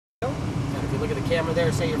look at the camera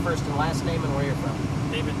there. Say your first and last name and where you're from.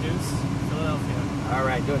 David Deuce, Philadelphia. All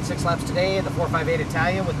right, doing 6 laps today in the 458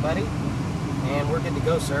 Italia with Buddy. And we're good to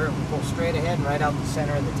go, sir. We'll pull straight ahead and right out the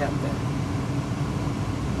center of the 10th there.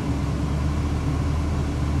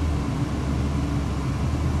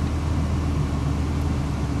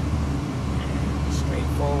 Straight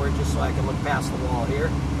forward just so I can look past the wall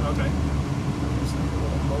here. Okay. Just a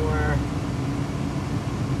little more.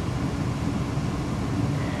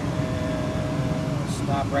 And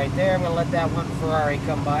stop right there. I'm going to let that one Ferrari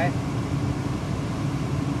come by.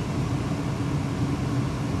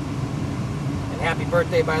 Happy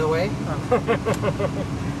birthday, by the way. And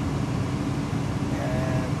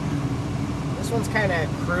this one's kind of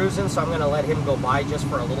cruising, so I'm going to let him go by just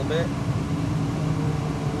for a little bit.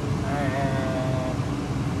 And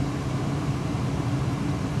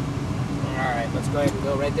alright, let's go ahead and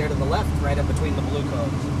go right there to the left, right up between the blue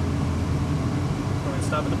cones. Are we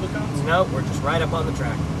stopping the blue cones? No, we're just right up on the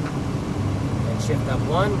track. And shift up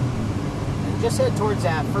one. And just head towards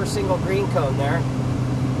that first single green cone there.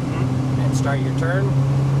 Start your turn,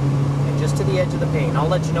 and just to the edge of the paint. I'll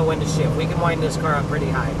let you know when to shift. We can wind this car up pretty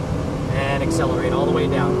high and accelerate all the way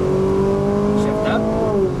down. Shift up,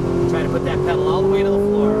 try to put that pedal all the way to the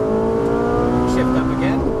floor. Shift up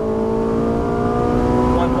again.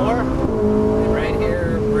 One more, and right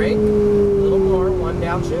here, brake, a little more, one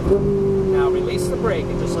downshift. Now release the brake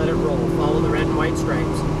and just let it roll. Follow the red and white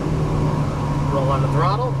stripes. Roll on the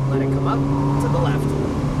throttle, let it come up to the left.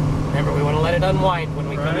 Remember, we want to let it unwind when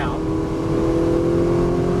we come out.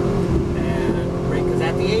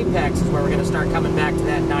 The apex is where we're going to start coming back to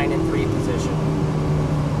that 9 and 3 position.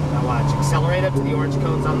 Now watch, accelerate up to the orange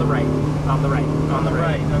cones on the right, on the right, on the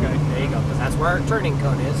right. Okay. There you go, because that's where our turning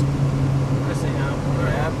cone is. I see now.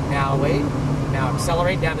 Yep. Now wait. Now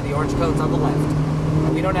accelerate down to the orange cones on the left.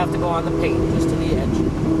 And we don't have to go on the paint, just to the edge.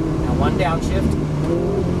 Now one downshift.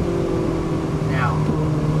 Now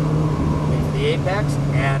wait for the apex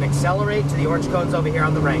and accelerate to the orange cones over here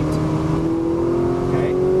on the right.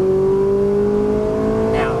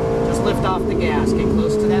 Lift off the gas, get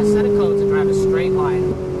close to that set of cones and drive a straight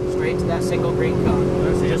line, straight to that single green cone.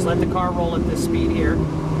 So just let the car roll at this speed here,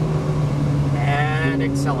 and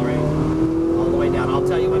accelerate all the way down. I'll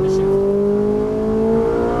tell you when to shift.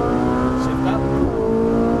 Shift up.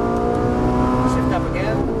 Shift up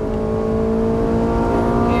again.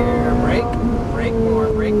 Here, brake, brake more,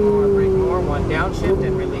 brake more, brake more. One downshift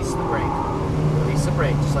and release the brake. Release the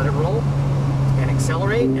brake, just let it roll, and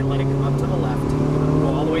accelerate and let it come up to the left.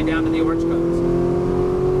 All the way down to the orange cones.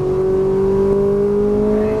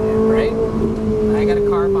 And brake. I got a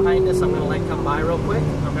car behind us I'm going to let come by real quick.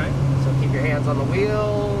 Okay. So keep your hands on the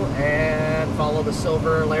wheel and follow the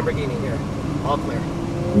silver Lamborghini here. All clear.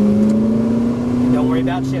 And don't worry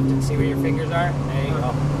about shifting. See where your fingers are? There you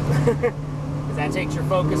go. Because that takes your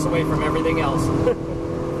focus away from everything else.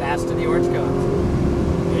 Fast to the orange cones.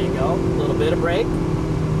 There you go. A little bit of brake.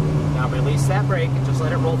 Now release that brake and just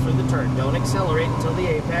let it roll through the turn. Don't accelerate until the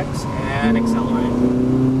apex, and accelerate.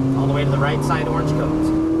 All the way to the right side orange cones.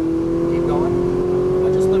 Keep going. Now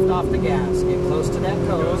just lift off the gas. Get close to that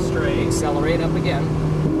cone. Go straight. Accelerate up again.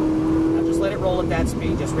 Now just let it roll at that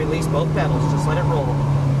speed. Just release both pedals. Just let it roll.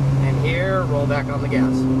 And here, roll back on the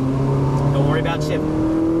gas. Don't worry about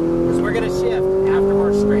shifting. Because we're going to shift after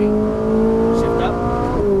we're straight. Shift up.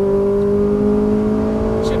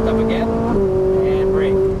 Shift up again.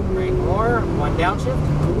 One downshift,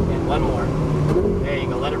 and one more. There you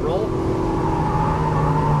go, let it roll.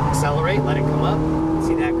 Accelerate, let it come up.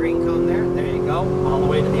 See that green cone there? There you go, all the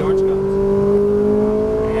way to the orange cones.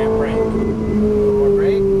 And brake. One more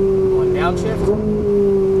brake, one downshift.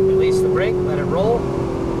 Release the brake, let it roll.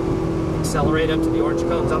 Accelerate up to the orange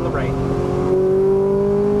cones on the right.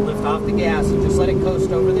 Lift off the gas and just let it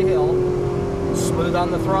coast over the hill. Smooth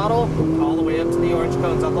on the throttle, all the way up to the orange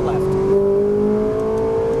cones on the left.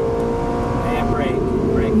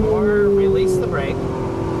 More, release the brake,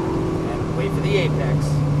 and wait for the apex,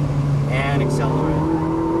 and accelerate.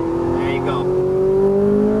 There you go.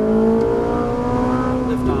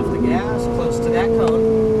 Lift off the gas, close to that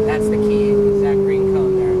cone. That's the key, is that green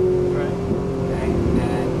cone there. Right. Okay, and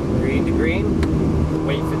then green to green.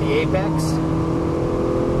 Wait for the apex.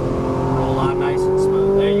 Roll on nice and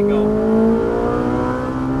smooth. There you go.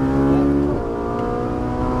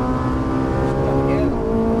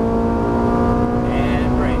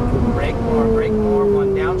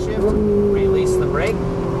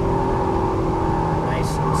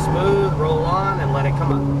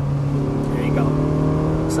 Come on. There you go.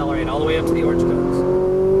 Accelerate all the way up to the orange cones.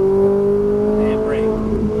 And brake. A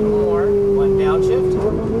little more. One downshift.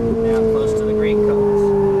 Now close to the green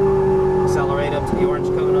cones. Accelerate up to the orange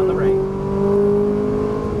cone on the right.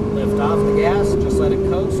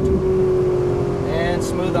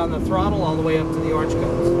 Smooth on the throttle all the way up to the orange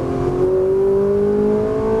cones.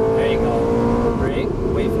 There you go. Brake,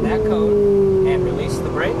 wait for that cone, and release the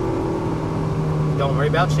brake. Don't worry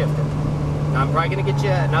about shifting. Now I'm probably going to get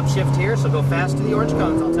you an upshift here, so go fast to the orange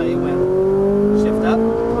cones, I'll tell you when. Shift up,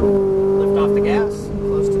 lift off the gas,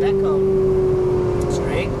 close to that cone.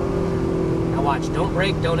 Straight. Now watch, don't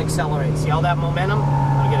brake, don't accelerate. See all that momentum?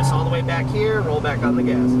 It'll get us all the way back here, roll back on the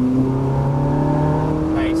gas.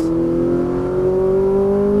 Nice.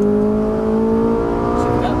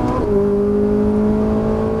 Shift up.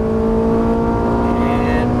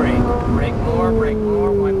 And brake. Brake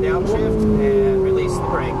more, one downshift, and release the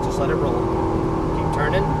brake. Just let it roll. Keep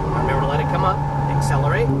turning. Now remember to let it come up.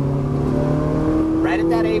 Accelerate. Right at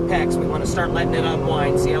that apex, we want to start letting it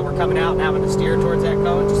unwind. See how we're coming out and having to steer towards that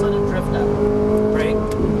cone? Just let it drift up. Brake.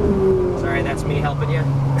 Sorry, that's me helping you.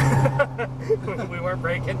 We weren't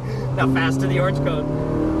braking. Now fast to the orange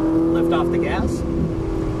cone. Lift off the gas.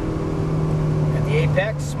 At the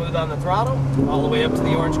apex, smooth on the throttle, all the way up to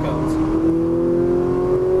the orange cones.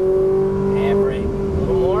 And brake. A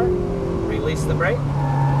little more. Release the brake.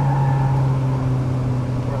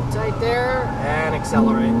 Real tight there. And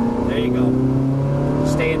accelerate. There you go.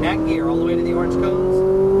 Stay in that gear all the way to the orange cones.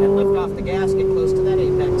 And lift off the gas. Get close to that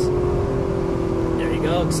apex. There you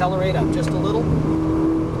go. Accelerate up just a little.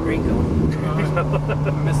 Green cone. I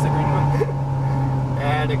missed the green one.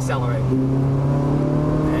 And accelerate.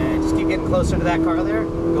 And just keep getting closer to that car there.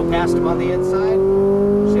 Go past him on the inside.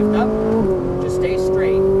 Shift up. Just stay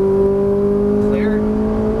straight. Clear.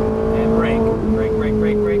 And brake. Brake, brake,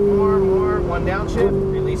 brake, brake. More. One downshift.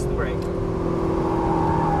 Release the brake.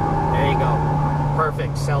 There you go.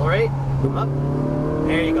 Perfect. Accelerate. Come up.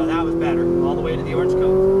 There you go. That was better. All the way to the orange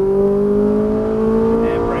cones.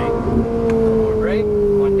 And brake. More brake.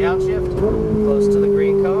 One downshift. Close to the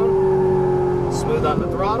green cone. Smooth on the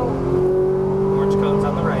throttle. Orange cones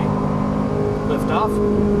on the right. Lift off.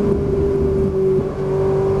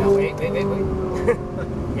 Now wait.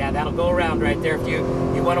 Yeah, that'll go around right there. If you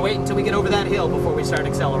want to wait until we get over that hill before we start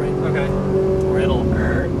accelerating. Okay. Or it'll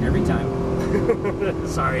hurt every time.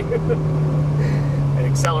 Sorry. And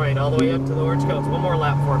accelerate all the way up to the orange cones. One more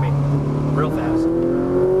lap for me. Real fast.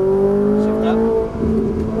 Shift up.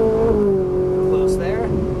 Close there.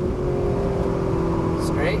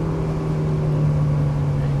 Straight.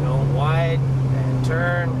 And go wide. And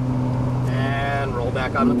turn. And roll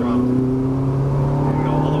back on the throttle. There you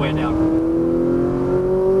go, all the way down.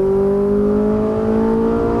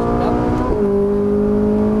 Shift up.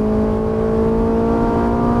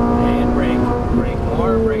 And brake.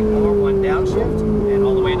 Brake more. One downshift. And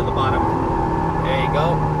all the way to the bottom. There you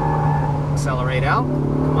go. Accelerate out.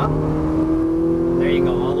 Come up. There you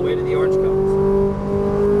go, all the way to the orange cones.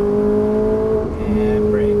 And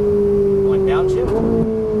brake. One downshift.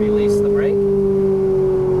 Release the brake.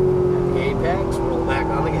 At the apex, roll back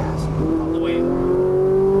on the gas. All the way up.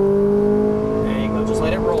 There you go, just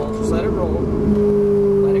let it roll. Just let it roll.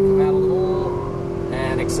 Let it come out a little.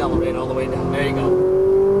 And accelerate all the way down. There you go.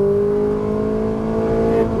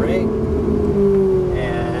 And brake.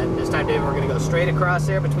 And this time, David, we're going to go straight across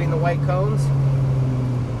there between the white cones.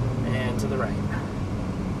 And to the right.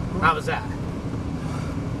 How was that?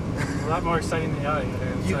 A lot more exciting than the other.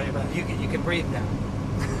 You can breathe now.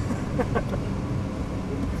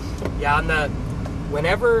 Yeah, on the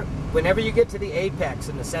whenever you get to the apex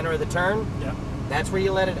in the center of the turn, Yeah. that's where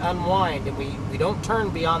you let it unwind, and we don't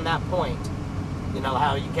turn beyond that point. You know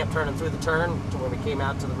how you kept turning through the turn to where we came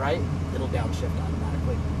out to the right? It'll downshift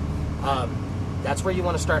automatically. That's where you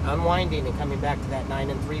want to start unwinding and coming back to that 9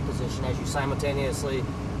 and 3 position as you simultaneously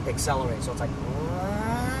accelerate. So it's like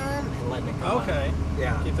and letting it go. Okay. On.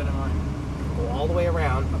 Yeah. Keep that in mind. Go all the way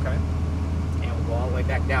around. Okay. And we'll go all the way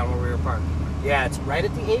back down where we were parked. Yeah, it's right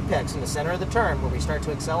at the apex in the center of the turn where we start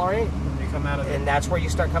to accelerate. You come out of it. And that's where you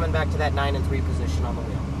start coming back to that 9 and 3 position on the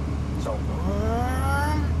wheel. So,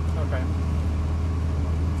 Okay.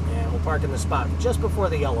 and we'll park in the spot just before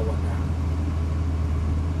the yellow one now.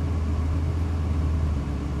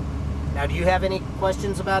 Now, do you have any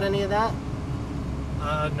questions about any of that?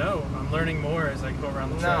 No. I'm learning more as I go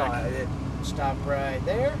around the track. No, stop right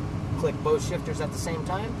there. Click both shifters at the same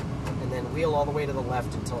time, and then wheel all the way to the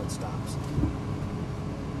left until it stops.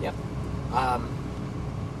 Yep.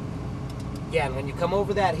 Yeah, and when you come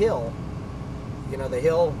over that hill, you know, the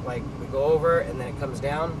hill, like we go over and then it comes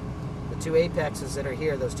down, the two apexes that are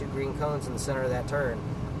here, those two green cones in the center of that turn,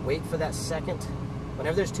 wait for that second,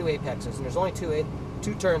 whenever there's two apexes, and there's only two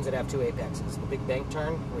turns that have two apexes, the big bank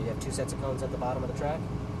turn, where you have two sets of cones at the bottom of the track,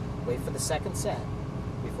 wait for the second set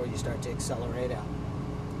before you start to accelerate out.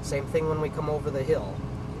 Same thing when we come over the hill,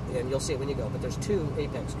 and you'll see it when you go, but there's two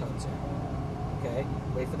apex cones there. Okay,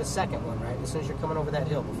 wait for the second one, right? As soon as you're coming over that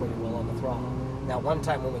hill before you roll on the throttle. Now, one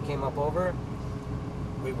time when we came up over,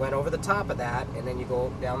 we went over the top of that, and then you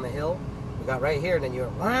go down the hill. We got right here, and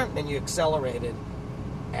then you accelerated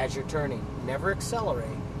as you're turning. Never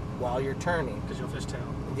accelerate while you're turning. Because you'll fishtail.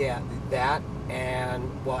 Yeah, that, and,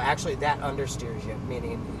 well, actually, that understeers you,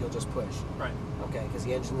 meaning you'll just push. Right. Okay, because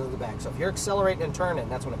the engine's in the back. So if you're accelerating and turning,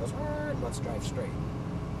 that's when it goes, let's drive straight.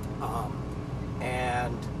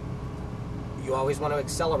 And you always want to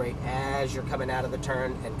accelerate as you're coming out of the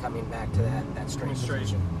turn and coming back to that straight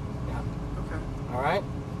position. Yeah. Okay. All right?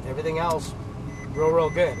 Everything else, real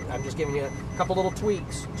good. I'm just giving you a couple little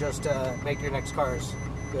tweaks just to make your next cars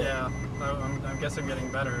good. Yeah, I guess I'm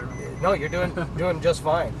getting better. No, you're doing just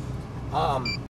fine.